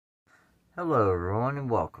Hello everyone and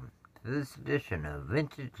welcome to this edition of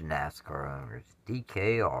Vintage NASCAR Owners,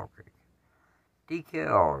 DK Ulrich. DK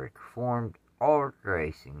Ulrich formed Ulrich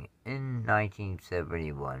Racing in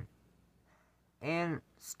 1971 and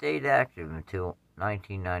stayed active until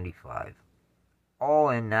 1995, all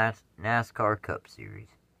in NASCAR Cup Series.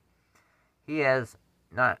 He has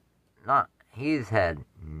had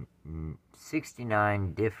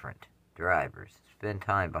 69 different drivers spend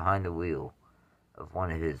time behind the wheel of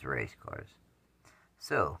one of his race cars.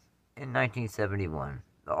 So, in 1971,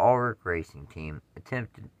 the Ulrich Racing team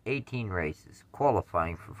attempted 18 races,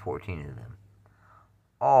 qualifying for 14 of them,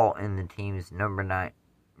 all in the team's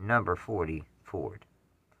number 40 Ford.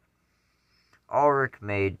 Ulrich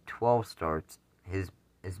made 12 starts. His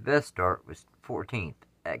best start was 14th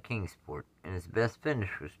at Kingsport, and his best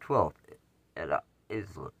finish was 12th at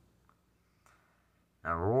Islip.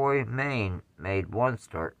 Now, Roy Main made one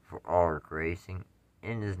start for Ulrich Racing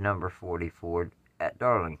in his number 40 Ford at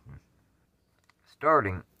Darlington,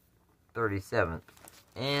 starting 37th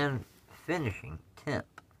and finishing 10th.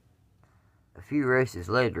 A few races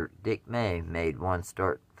later, Dick May made one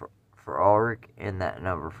start for Ulrich in that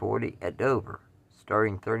number 40 at Dover,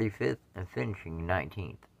 starting 35th and finishing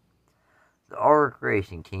 19th. The Ulrich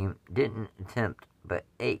Racing team didn't attempt but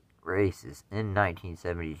 8 races in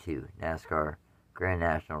 1972 NASCAR Grand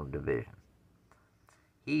National Division.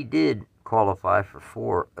 He did qualify for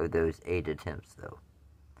 4 of those 8 attempts, though.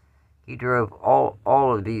 He drove all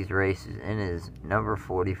of these races in his number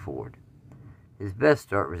 40 Ford. His best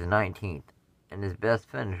start was 19th, and his best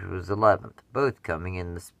finish was 11th, both coming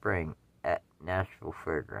in the spring at Nashville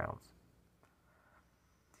Fairgrounds.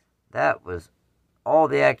 That was all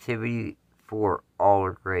the activity for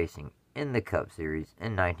Ulrich Racing in the Cup Series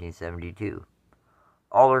in 1972.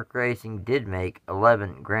 Ulrich Racing did make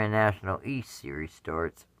 11 Grand National East Series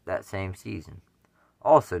starts that same season,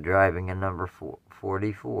 also driving a number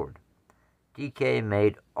 40 Ford. DK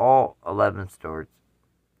made all 11 starts,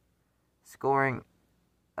 scoring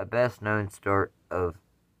a best-known start of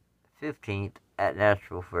 15th at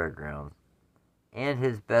Nashville Fairgrounds, and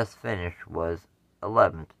his best finish was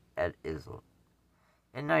 11th at Islip.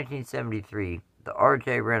 In 1973, the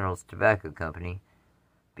R.J. Reynolds Tobacco Company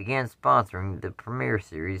began sponsoring the Premier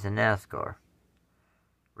Series in NASCAR,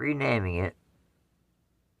 renaming it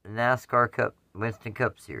the NASCAR Winston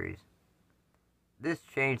Cup Series. This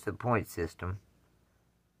changed the point system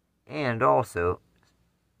and also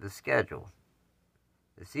the schedule.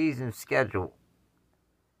 The season schedule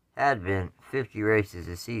had been 50 races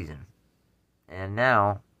a season, and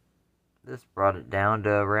now this brought it down to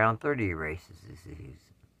around 30 races a season.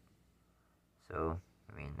 So,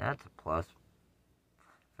 that's a plus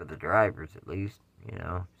for the drivers, at least,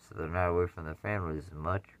 so they're not away from their families as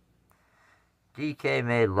much. DK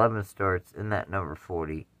made 11 starts in that number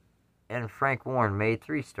 40, and Frank Warren made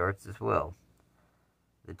 3 starts as well.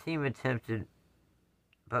 The team attempted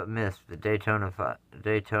but missed the Daytona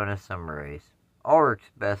Summer Race.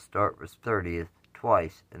 Ulrich's best start was 30th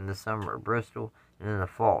twice, in the summer at Bristol and in the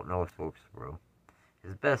fall at North Wilkesboro.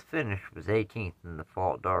 His best finish was 18th in the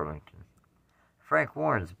fall at Darlington. Frank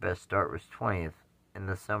Warren's best start was 20th in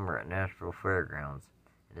the summer at Nashville Fairgrounds,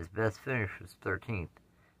 and his best finish was 13th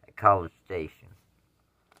at College Station.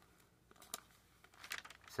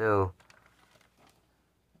 So,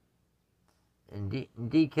 in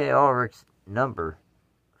DK Ulrich's number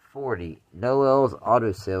 40, Noel's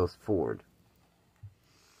Auto Sales Ford,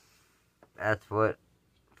 that's what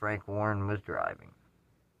Frank Warren was driving.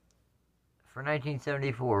 For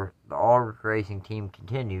 1974, the Ulrich Racing team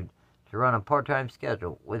continued to run a part-time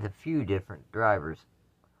schedule with a few different drivers,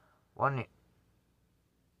 one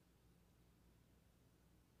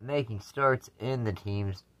making starts in the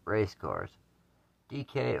team's race cars.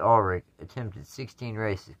 DK Ulrich attempted 16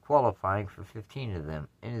 races, qualifying for 15 of them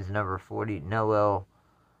in his number 40 Noel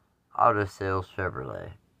Auto Sales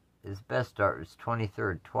Chevrolet. His best start was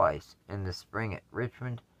 23rd twice in the spring at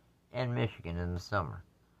Richmond and Michigan in the summer.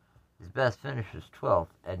 His best finish was 12th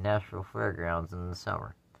at Nashville Fairgrounds in the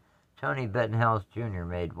summer. Tony Bettenhouse Jr.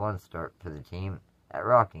 made one start for the team at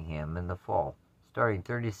Rockingham in the fall, starting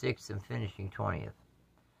 36th and finishing 20th.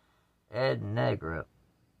 Ed Negra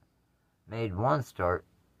made one start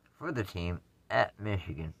for the team at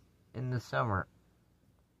Michigan in the summer,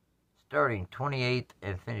 starting 28th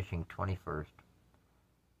and finishing 21st.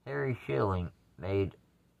 Harry Schilling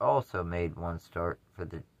also made one start for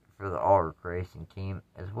the Ulrich Racing team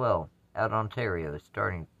as well at Ontario,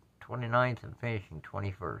 starting 29th and finishing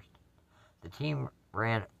 21st. The team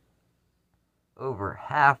ran over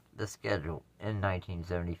half the schedule in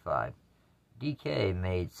 1975. DK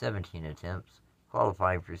made 17 attempts,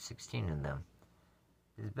 qualifying for 16 of them.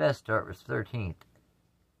 His best start was 13th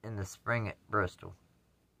in the spring at Bristol.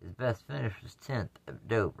 His best finish was 10th at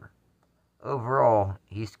Dover. Overall,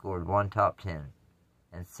 he scored 1 top 10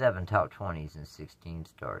 and 7 top 20s in 16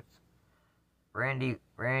 starts. Randy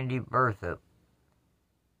Berthup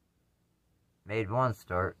made 1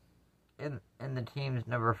 start in the team's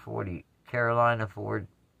number 40 Carolina Ford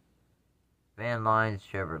Van Lines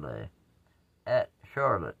Chevrolet at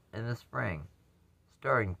Charlotte in the spring,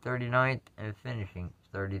 starting 39th and finishing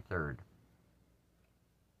 33rd.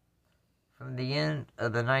 From the end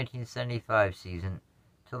of the 1975 season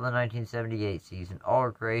till the 1978 season,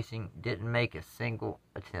 Ulrich Racing didn't make a single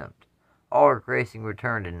attempt. Ulrich Racing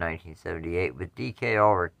returned in 1978 with D.K.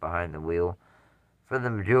 Ulrich behind the wheel for the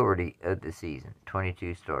majority of the season,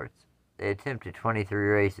 22 starts. They attempted 23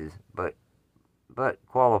 races, but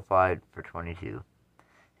qualified for 22.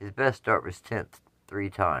 His best start was 10th 3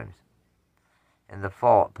 times in the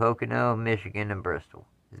fall at Pocono, Michigan, and Bristol.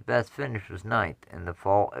 His best finish was 9th in the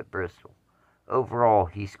fall at Bristol. Overall,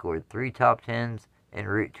 he scored 3 top 10s en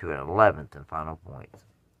route to an 11th and final points.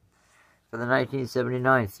 For the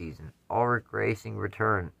 1979 season, Ulrich Racing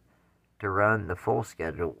returned to run the full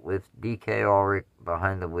schedule with D.K. Ulrich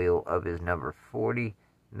behind the wheel of his number 40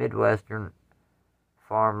 Midwestern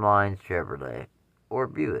Farm Lines Chevrolet, or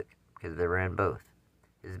Buick, because they ran both.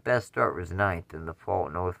 His best start was 9th in the fall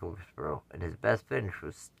at North Wilkesboro, and his best finish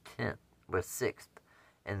was 6th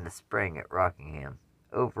in the spring at Rockingham.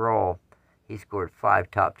 Overall, he scored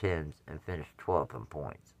 5 top 10s and finished 12th in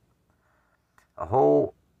points. A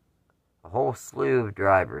whole slew of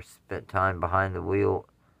drivers spent time behind the wheel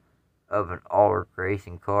of an Ulrich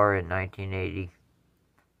Racing car in 1980.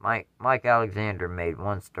 Mike Alexander made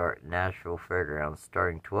 1 start at Nashville Fairgrounds,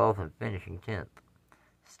 starting 12th and finishing 10th.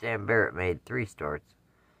 Stan Barrett made 3 starts.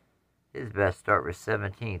 His best start was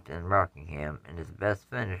 17th in Rockingham, and his best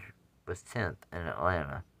finish was 10th in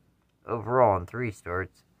Atlanta. Overall, in 3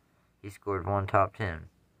 starts, he scored 1 top 10.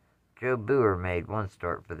 Joe Boer made 1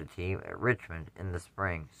 start for the team at Richmond in the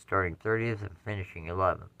spring, starting 30th and finishing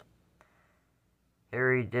 11th.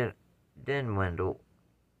 Harry Denwindle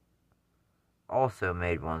also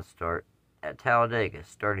made 1 start at Talladega,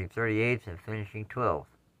 starting 38th and finishing 12th.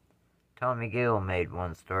 Tommy Gale made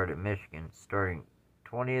 1 start at Michigan, starting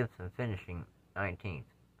 20th and finishing 19th.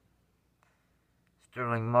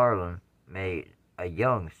 Sterling Marlin made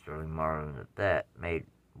 1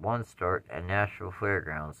 start at Nashville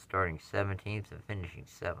Fairgrounds, starting 17th and finishing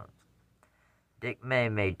 7th. Dick May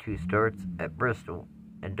made 2 starts at Bristol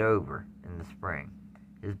and Dover in the spring.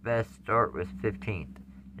 His best start was 15th,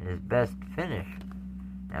 and his best finish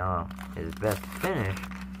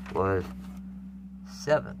was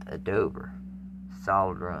 7th at Dover.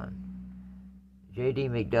 Solid run. J.D.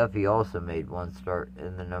 McDuffie also made 1 start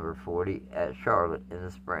in the number 40 at Charlotte in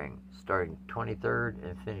the spring, starting 23rd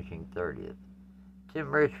and finishing 30th.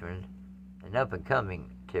 Tim Richmond, an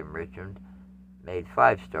up-and-coming Tim Richmond, made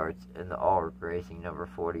 5 starts in the Ulrich Racing number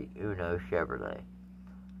 40 Uno Chevrolet.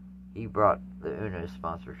 He brought the Uno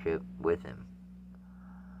sponsorship with him.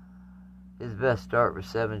 His best start was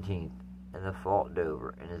 17th in the fall at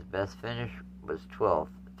Dover, and his best finish was 12th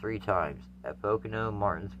 3 times at Pocono,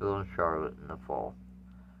 Martinsville, and Charlotte in the fall.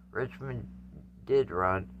 Richmond did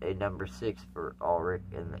run a number 6 for Ulrich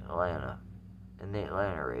in the Atlanta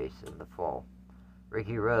race in the fall.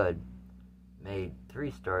 Ricky Rudd made 3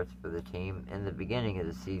 starts for the team in the beginning of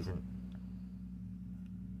the season: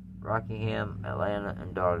 Rockingham, Atlanta,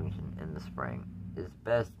 and Darlington in the spring. His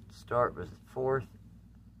best start was 4th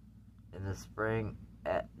in the spring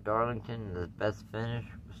at Darlington, and his best finish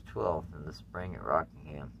was 12th in the spring at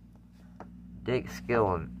Rockingham. Dick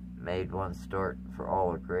Skillen made 1 start for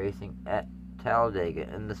Ulrich Racing at Talladega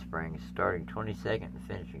in the spring, starting 22nd and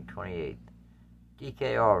finishing 28th.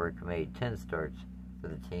 D.K. Ulrich made 10 starts for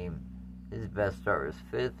the team. His best start was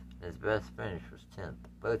 5th, and his best finish was 10th,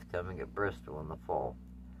 both coming at Bristol in the fall.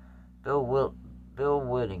 Bill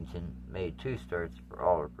Whittington made 2 starts for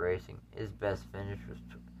Ulrich Racing. His best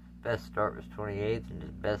start was 28th, and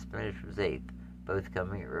his best finish was 8th, both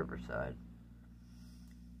coming at Riverside.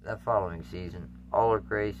 That following season, Ulrich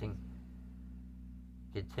Racing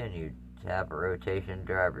continued to have a rotation of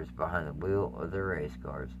drivers behind the wheel of their race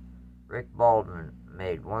cars. Rick Baldwin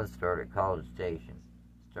made 1 start at College Station,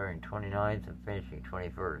 starting 29th and finishing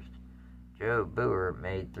 21st. Joe Boer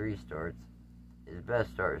made 3 starts. His best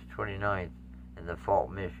start was 29th in the fall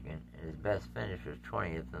at Michigan, and his best finish was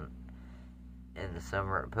 20th in the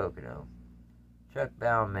summer at Pocono. Chuck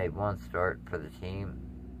Bowen made 1 start for the team,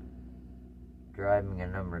 driving a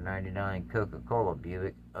number 99 Coca-Cola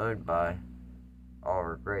Buick owned by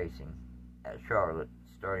Ulrich Racing at Charlotte,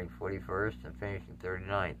 starting 41st and finishing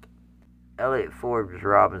 39th. Elliott Forbes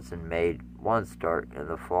Robinson made one start in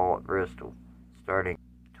the fall at Bristol, starting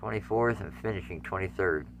 24th and finishing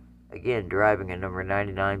 23rd, again driving a number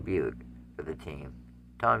 99 Buick for the team.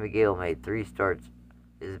 Tommy Gale made 3 starts.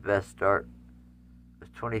 His best start was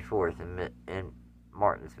 24th in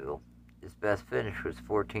Martinsville. His best finish was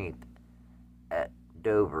 14th at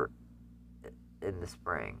Dover in the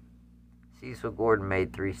spring. Cecil Gordon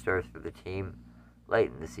made 3 starts for the team late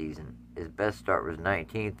in the season. His best start was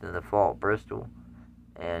 19th in the fall at Bristol,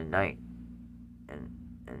 and his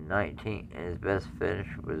best finish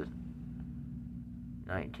was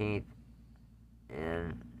 19th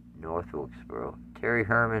in North Wilkesboro. Terry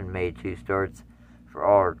Herman made 2 starts for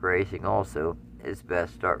Ulrich Racing also. His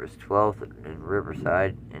best start was 12th in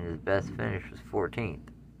Riverside, and his best finish was 14th.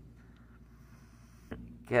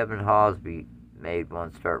 Kevin Hosby made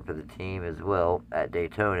 1 start for the team as well at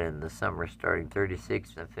Daytona in the summer, starting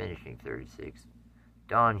 36th and finishing 36th.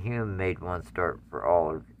 Don Hume made 1 start for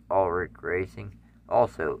Ulrich Racing,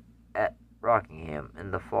 also at Rockingham in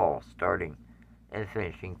the fall, starting and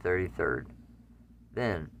finishing 33rd.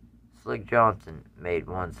 Then, Slick Johnson made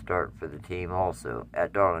 1 start for the team also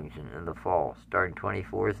at Darlington in the fall, starting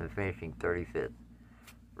 24th and finishing 35th.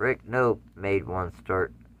 Rick Nope made 1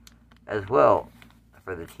 start as well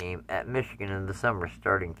for the team at Michigan in the summer,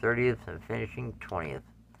 starting 30th and finishing 20th.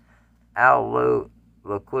 Al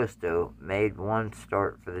Loquisto made 1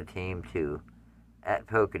 start for the team too at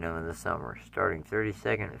Pocono in the summer, starting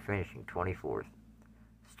 32nd and finishing 24th.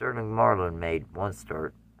 Sterling Marlin made 1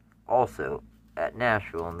 start also at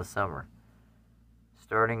Nashville in the summer,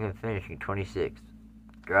 starting and finishing 26th,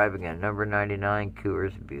 driving a number 99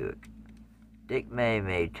 Coors Buick. Dick May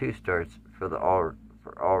made 2 starts for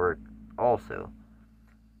Ulrich also.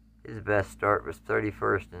 His best start was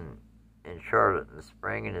 31st in Charlotte in the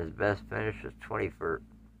spring, and his best finish was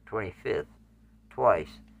 25th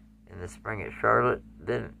twice in the spring at Charlotte,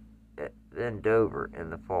 then Dover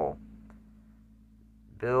in the fall.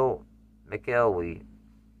 Bill McElwee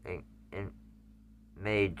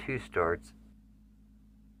made 2 starts.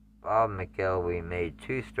 Bob McElwee made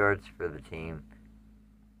 2 starts for the team.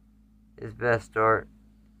 His best start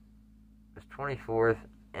was 24th,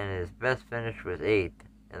 and his best finish was 8th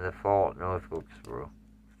in the fall at North Wilkesboro.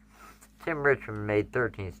 Tim Richmond made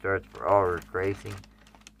 13 starts for Ulrich Racing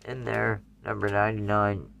in their number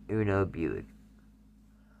 99 Uno Buick.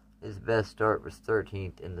 His best start was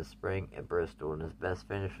 13th in the spring at Bristol, and his best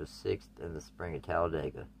finish was 6th in the spring at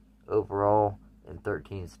Talladega. Overall, in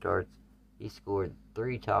 13 starts, he scored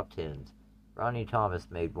 3 top 10s. Ronnie Thomas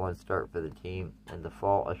made 1 start for the team in the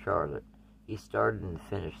fall at Charlotte. He started and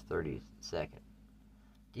finished 32nd.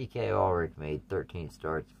 D.K. Ulrich made 13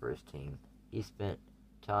 starts for his team. He spent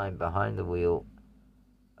time behind the wheel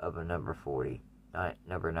of a number 40,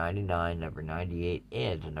 number 99, number 98,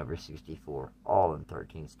 and a number 64, all in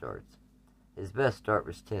 13 starts. His best start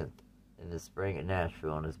was 10th in the spring at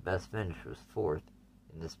Nashville, and his best finish was 4th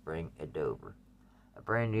in the spring at Dover. A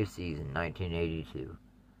brand new season, 1982.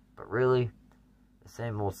 But really, the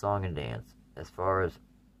same old song and dance as far as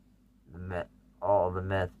the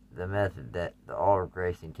method that the Ulrich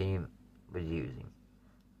Racing team was using.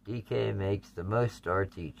 DK makes the most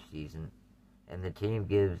starts each season, and the team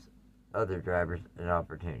gives other drivers an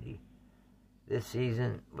opportunity. This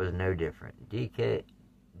season was no different.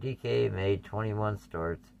 DK made 21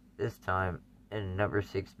 starts, this time in a number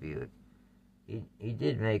 6 Buick. He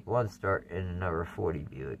did make 1 start in a number 40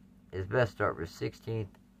 Buick. His best start was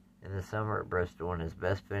 16th in the summer at Bristol, and his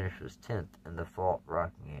best finish was 10th in the fall at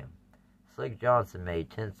Rockingham. Slick Johnson made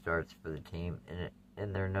 10 starts for the team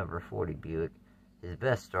in their number 40 Buick. His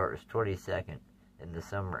best start was 22nd in the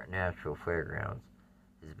summer at Nashville Fairgrounds.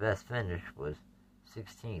 His best finish was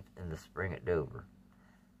 16th in the spring at Dover.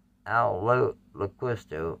 Al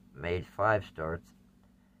Loquisto made 5 starts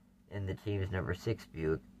in the team's number 6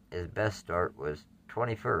 Buick. His best start was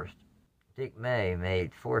 21st. Dick May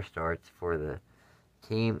made 4 starts for the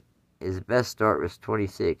team. His best start was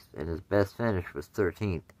 26th, and his best finish was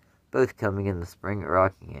 13th, both coming in the spring at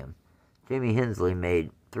Rockingham. Jimmy Hensley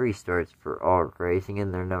made 3 starts for Ulrich Racing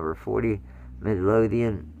in their number 40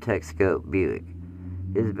 Midlothian Texaco Buick.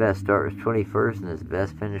 His best start was 21st, and his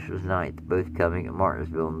best finish was 9th, both coming at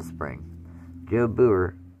Martinsville in the spring. Joe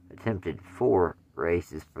Boer attempted 4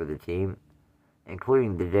 races for the team,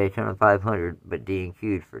 including the Daytona 500, but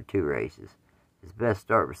DNQ'd for 2 races. His best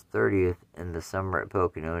start was 30th in the summer at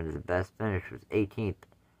Pocono, and his best finish was 18th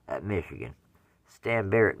at Michigan. Stan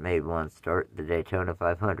Barrett made 1 start, the Daytona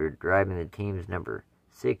 500, driving the team's number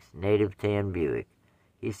 6 Native Tan Buick.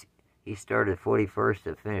 He started 41st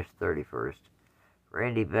and finished 31st.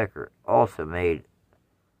 Randy Becker also made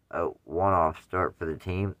a one-off start for the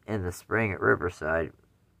team in the spring at Riverside,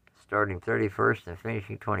 starting 31st and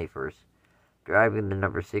finishing 21st, driving the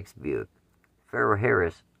number 6 Buick. Farrell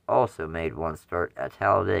Harris also made one start at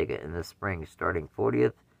Talladega in the spring, starting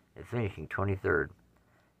 40th and finishing 23rd.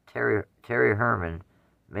 Terry Herman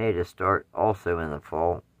made a start also in the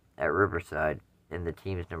fall at Riverside in the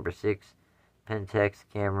team's number 6 Pentex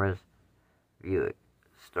Cameras Buick,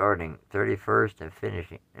 starting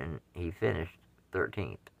 31st and he finished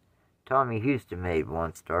 13th. Tommy Houston made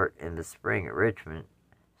one start in the spring at Richmond,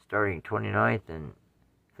 starting 29th and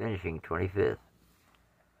finishing 25th.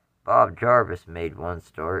 Bob Jarvis made one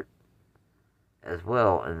start as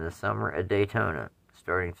well in the summer at Daytona,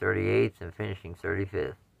 starting 38th and finishing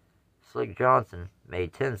 35th. Slick Johnson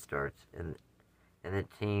made 10 starts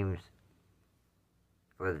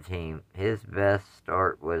for the team. His best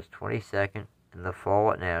start was 22nd in the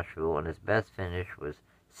fall at Nashville, and his best finish was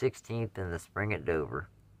 16th in the spring at Dover.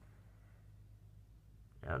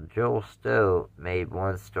 Now, Joel Stowe made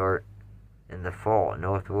one start in the fall at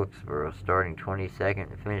North Wilkesboro, starting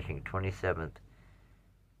 22nd and finishing 27th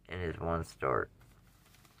in his one start.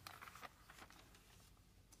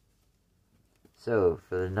 So,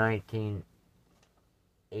 for the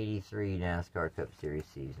 1983 NASCAR Cup Series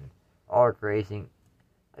season, Ulrich Racing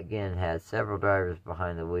again had several drivers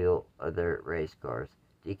behind the wheel of their race cars.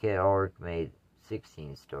 DK Ulrich made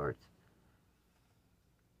 16 starts.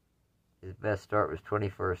 His best start was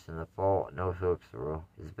 21st in the fall at North Wilkesboro.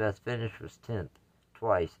 His best finish was 10th,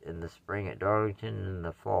 twice in the spring at Darlington and in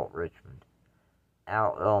the fall at Richmond.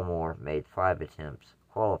 Al Elmore made 5 attempts,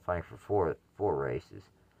 qualifying for four races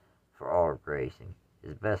for Ulrich Racing.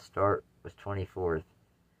 His best start was 24th,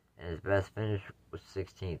 and his best finish was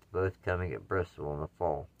 16th, both coming at Bristol in the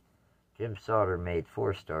fall. Jim Sauter made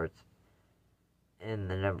 4 starts in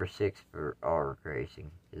the number 6 for Ulrich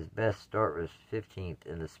Racing. His best start was 15th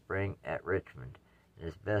in the spring at Richmond, and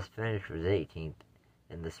his best finish was 18th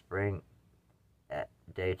in the spring at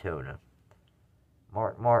Daytona.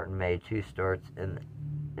 Mark Martin made 2 starts in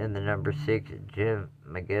the number 6 Jim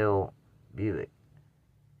McGill Buick.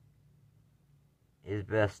 His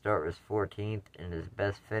best start was 14th, and his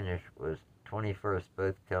best finish was 21st,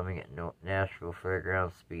 both coming at Nashville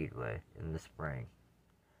Fairgrounds Speedway in the spring.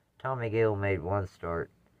 Tommy Gale made 1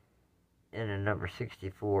 start in a number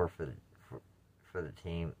 64 for the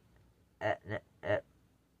team at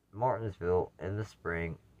Martinsville in the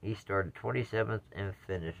spring. He started 27th and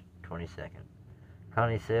finished 22nd.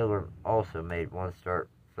 Connie Saylor also made 1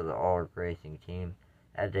 start for the Ulrich Racing team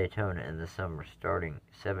at Daytona in the summer, starting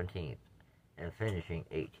 17th and finishing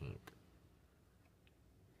 18th.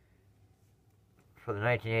 For the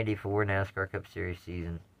 1984 NASCAR Cup Series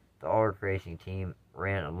season, the Ulrich Racing team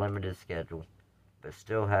ran a limited schedule, but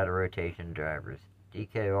still had a rotation of drivers.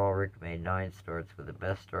 DK Ulrich made 9 starts with the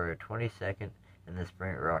best start of 22nd in the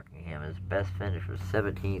spring at Rockingham. His best finish was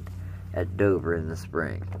 17th at Dover in the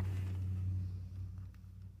spring.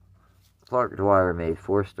 Clark Dwyer made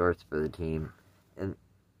 4 starts for the team in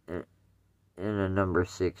a number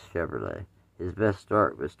 6 Chevrolet. His best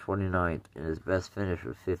start was 29th, and his best finish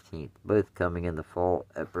was 15th, both coming in the fall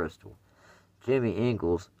at Bristol. Jimmy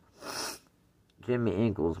Ingles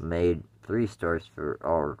made 3 starts for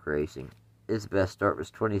Ulrich Racing. His best start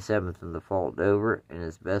was 27th in the fall at Dover, and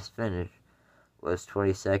his best finish was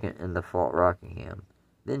 22nd in the fall at Rockingham.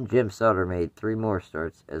 Then Jim Sutter made 3 more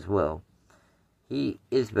starts as well.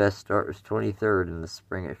 His best start was 23rd in the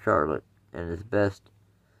spring at Charlotte, and his best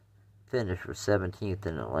finish was 17th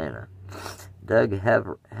in Atlanta. Doug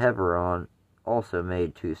Heveron also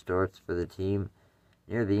made 2 starts for the team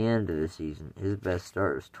near the end of the season. His best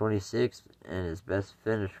start was 26th, and his best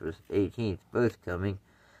finish was 18th, both coming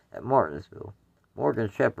at Martinsville. Morgan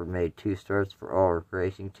Shepherd made 2 starts for Ulrich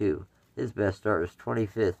Racing too. His best start was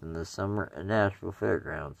 25th in the summer at Nashville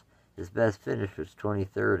Fairgrounds. His best finish was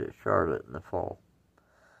 23rd at Charlotte in the fall.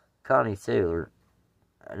 Connie Saylor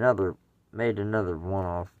made another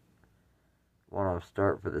one-off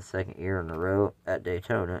start for the second year in a row at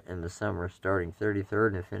Daytona in the summer, starting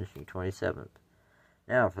 33rd and finishing 27th.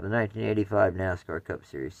 Now for the 1985 NASCAR Cup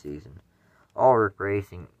Series season. Ulrich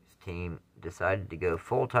Racing's team decided to go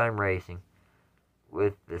full-time racing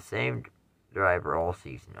with the same driver all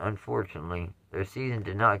season. Unfortunately, their season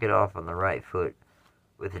did not get off on the right foot,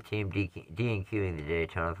 with the team DNQing the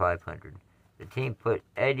Daytona 500. The team put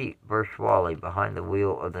Eddie Berschwally behind the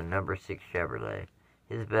wheel of the number 6 Chevrolet.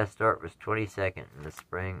 His best start was 22nd in the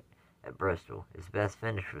spring at Bristol. His best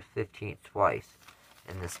finish was 15th twice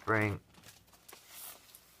in the spring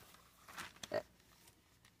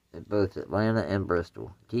at both Atlanta and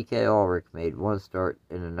Bristol. DK Ulrich made 1 start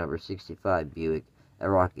in a number 65 Buick at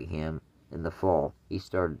Rockingham. in the fall. He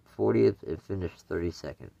started 40th and finished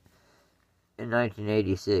 32nd. In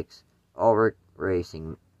 1986, Ulrich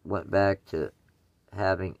Racing went back to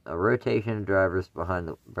having a rotation of drivers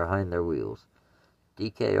behind their wheels.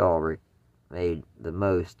 D.K. Ulrich made the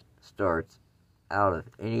most starts out of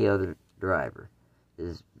any other driver.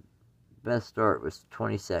 His best start was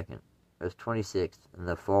 26th in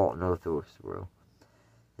the fall at North Wilkesboro.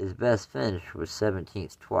 His best finish was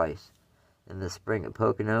 17th twice, in the spring at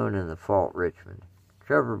Pocono and in the fall at Richmond.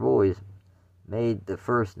 Trevor Boyes made the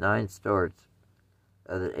first 9 starts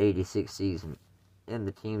of the 86 season in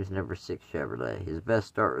the team's number 6 Chevrolet. His best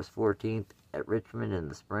start was 14th at Richmond in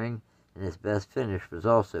the spring, and his best finish was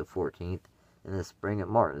also 14th in the spring at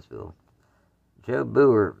Martinsville. Joe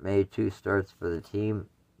Boer made 2 starts for the team,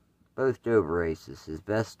 both Dover races. His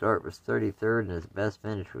best start was 33rd, and his best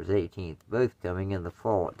finish was 18th, both coming in the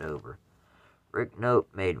fall at Dover. Rick Nope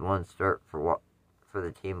made 1 start for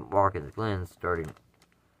the team at Watkins Glen, starting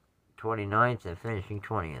 29th and finishing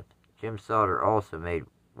 20th. Jim Sauter also made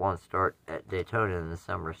 1 start at Daytona in the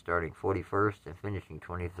summer, starting 41st and finishing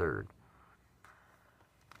 23rd.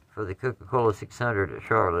 For the Coca-Cola 600 at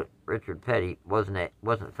Charlotte, Richard Petty wasn't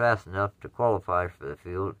fast enough to qualify for the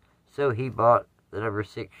field, so he bought the number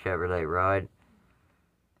 6 Chevrolet ride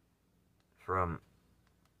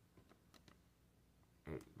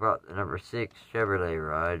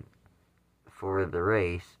for the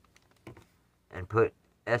race and put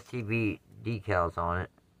STB decals on it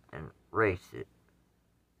and raced it.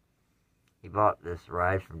 He bought this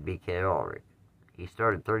ride from B.K. Ulrich. He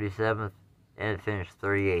started 37th and finished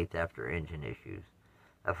 38th after engine issues.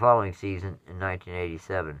 The following season, in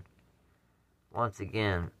 1987, once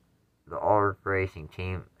again, the Ulrich Racing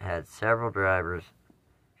team had several drivers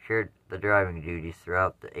shared the driving duties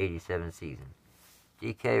throughout the 87 season.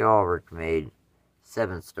 D.K. Ulrich made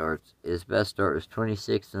 7 starts. His best start was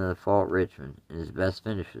 26th in the fall at Richmond, and his best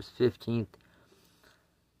finish was 15th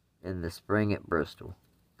in the spring at Bristol.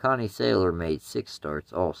 Connie Saylor made 6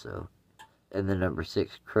 starts also in the number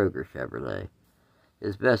 6 Kroger Chevrolet.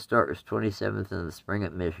 His best start was 27th in the spring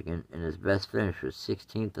at Michigan, and his best finish was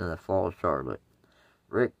 16th in the fall at Charlotte.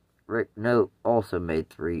 Rick Note also made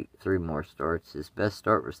three more starts. His best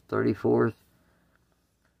start was 34th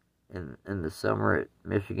in the summer at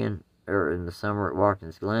Michigan, or in the summer at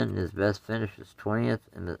Watkins Glen, and his best finish was 20th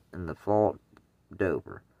in the fall at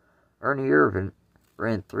Dover. Ernie Irvin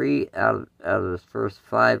ran 3 out of his first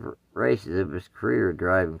 5 races of his career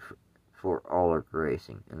driving for Ulrich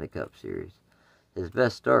Racing in the Cup Series. His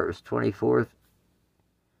best start was 24th,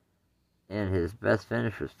 and his best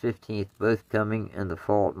finish was 15th, both coming in the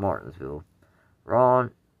fall at Martinsville.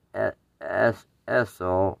 Ron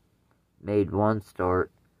Essall made 1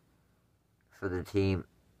 start for the team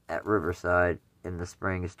at Riverside in the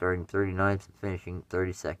spring, starting 39th and finishing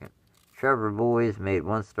 32nd. Trevor Boyes made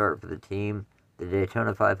 1 start for the team, the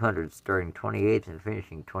Daytona 500, starting 28th and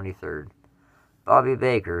finishing 23rd. Bobby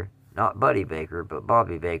Baker, not Buddy Baker, but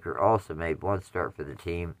Bobby Baker, also made 1 start for the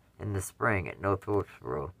team in the spring at North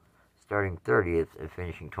Wilkesboro, starting 30th and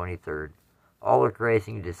finishing 23rd. Ulrich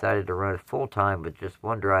Racing decided to run full-time with just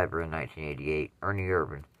 1 driver in 1988, Ernie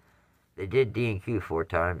Irvin. They did D&Q 4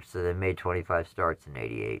 times, so they made 25 starts in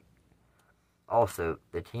 88. Also,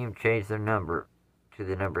 the team changed their number to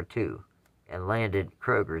the number 2 and landed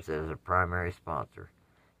Kroger's as a primary sponsor.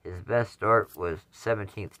 His best start was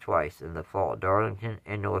 17th twice in the fall at Darlington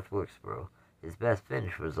and North Wilkesboro. His best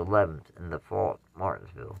finish was 11th in the fall at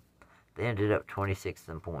Martinsville. They ended up 26th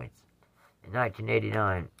in points. In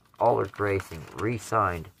 1989, Ulrich Racing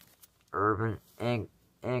re-signed Irvin and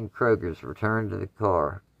Kroger's returned to the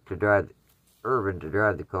car to drive Irvin to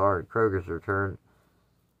drive the car, and Kroger's returned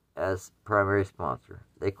as primary sponsor.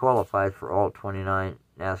 They qualified for all 29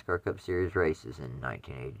 NASCAR Cup Series races in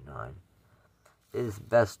 1989. His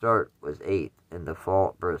best start was 8th in the fall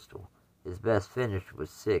at Bristol. His best finish was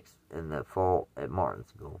 6th in the fall at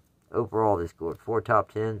Martinsville. Overall, they scored 4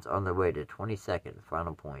 top 10s on their way to 22nd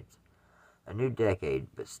final points. A new decade,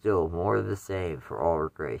 but still more of the same for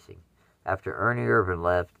Ulrich Racing. After Ernie Irvin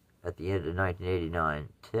left at the end of 1989,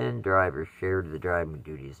 10 drivers shared the driving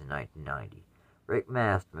duties in 1990. Rick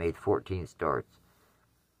Mast made 14 starts.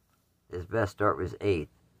 His best start was 8th,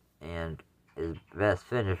 and his best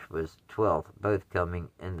finish was 12th, both coming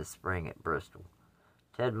in the spring at Bristol.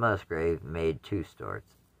 Ted Musgrave made 2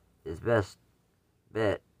 starts. His best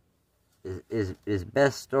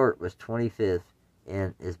start was 25th,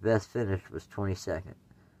 and his best finish was 22nd.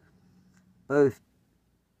 Both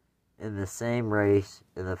in the same race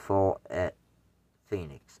in the fall at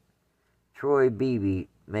Phoenix. Troy Beebe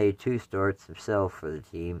made 2 starts himself for the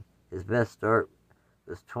team. His best start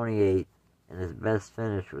was 28th, and his best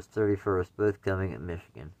finish was 31st, both coming at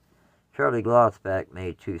Michigan. Charlie Glotzback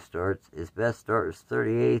made 2 starts. His best start was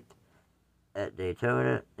 38th at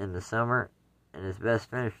Daytona in the summer, and his best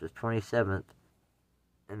finish was 27th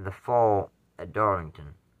in the fall at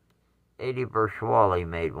Darlington. Eddie Bershwally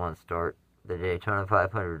made 1 start, the Daytona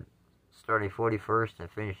 500, starting 41st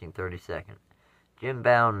and finishing 32nd. Jim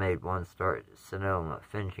Bound made 1 start at Sonoma,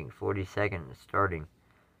 finishing 42nd and starting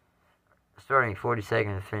 42nd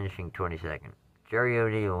and finishing 22nd. Jerry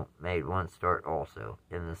O'Neill made 1 start also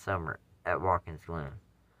in the summer at Watkins Glen,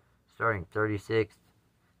 starting 36th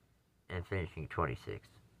and finishing 26th.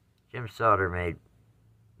 Jim Sauter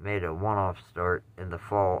made a one-off start in the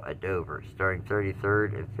fall at Dover, starting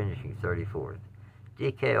 33rd and finishing 34th.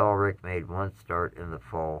 D.K. Ulrich made 1 start in the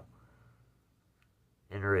fall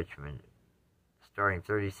in Richmond, starting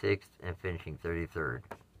 36th and finishing 33rd.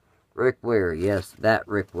 Rick Ware, yes, that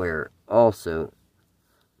Rick Ware, also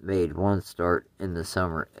made 1 start in the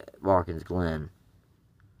summer at Watkins Glen.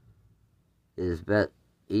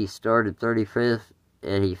 He started 35th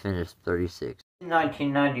and he finished 36th. In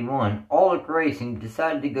 1991, Ulrich Racing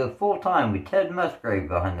decided to go full-time with Ted Musgrave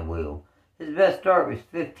behind the wheel. His best start was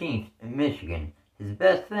 15th in Michigan. His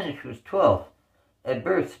best finish was 12th at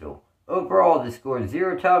Bristol. Overall, they scored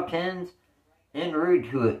 0 top 10s en route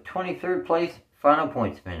to a 23rd place final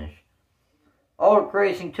points finish. Ulrich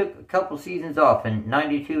Racing took a couple seasons off in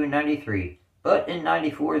 92 and 93, but in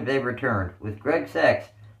 94 they returned, with Greg Sachs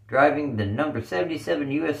driving the number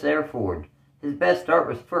 77 US Air Ford. His best start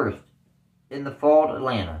was 1st in the fall at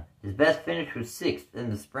Atlanta. His best finish was 6th in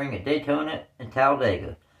the spring at Daytona and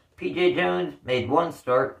Talladega. P.J. Jones made 1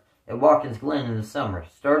 start at Watkins Glen in the summer,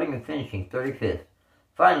 starting and finishing 35th.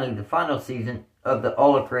 Finally, the final season of the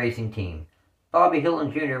Ulrich Racing team. Bobby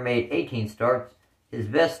Hillin Jr. made 18 starts. His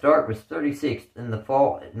best start was 36th in the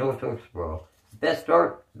fall at North Wilkesboro. His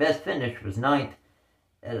best finish was 9th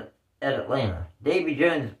at Atlanta. Davy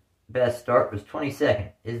Jones' best start was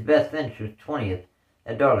 22nd. His best finish was 20th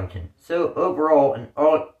at Darlington. So overall, in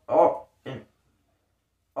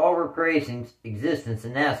Ulrich Racing's existence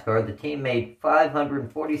in NASCAR, the team made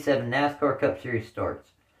 547 NASCAR Cup Series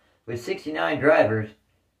starts, with 69 drivers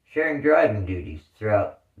sharing driving duties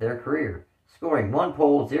throughout their career, scoring 1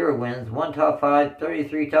 pole, 0 wins, 1 top 5,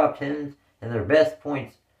 33 top 10s, and their best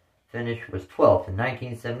points finish was 12th in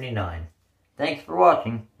 1979. Thanks for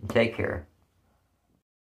watching, and take care.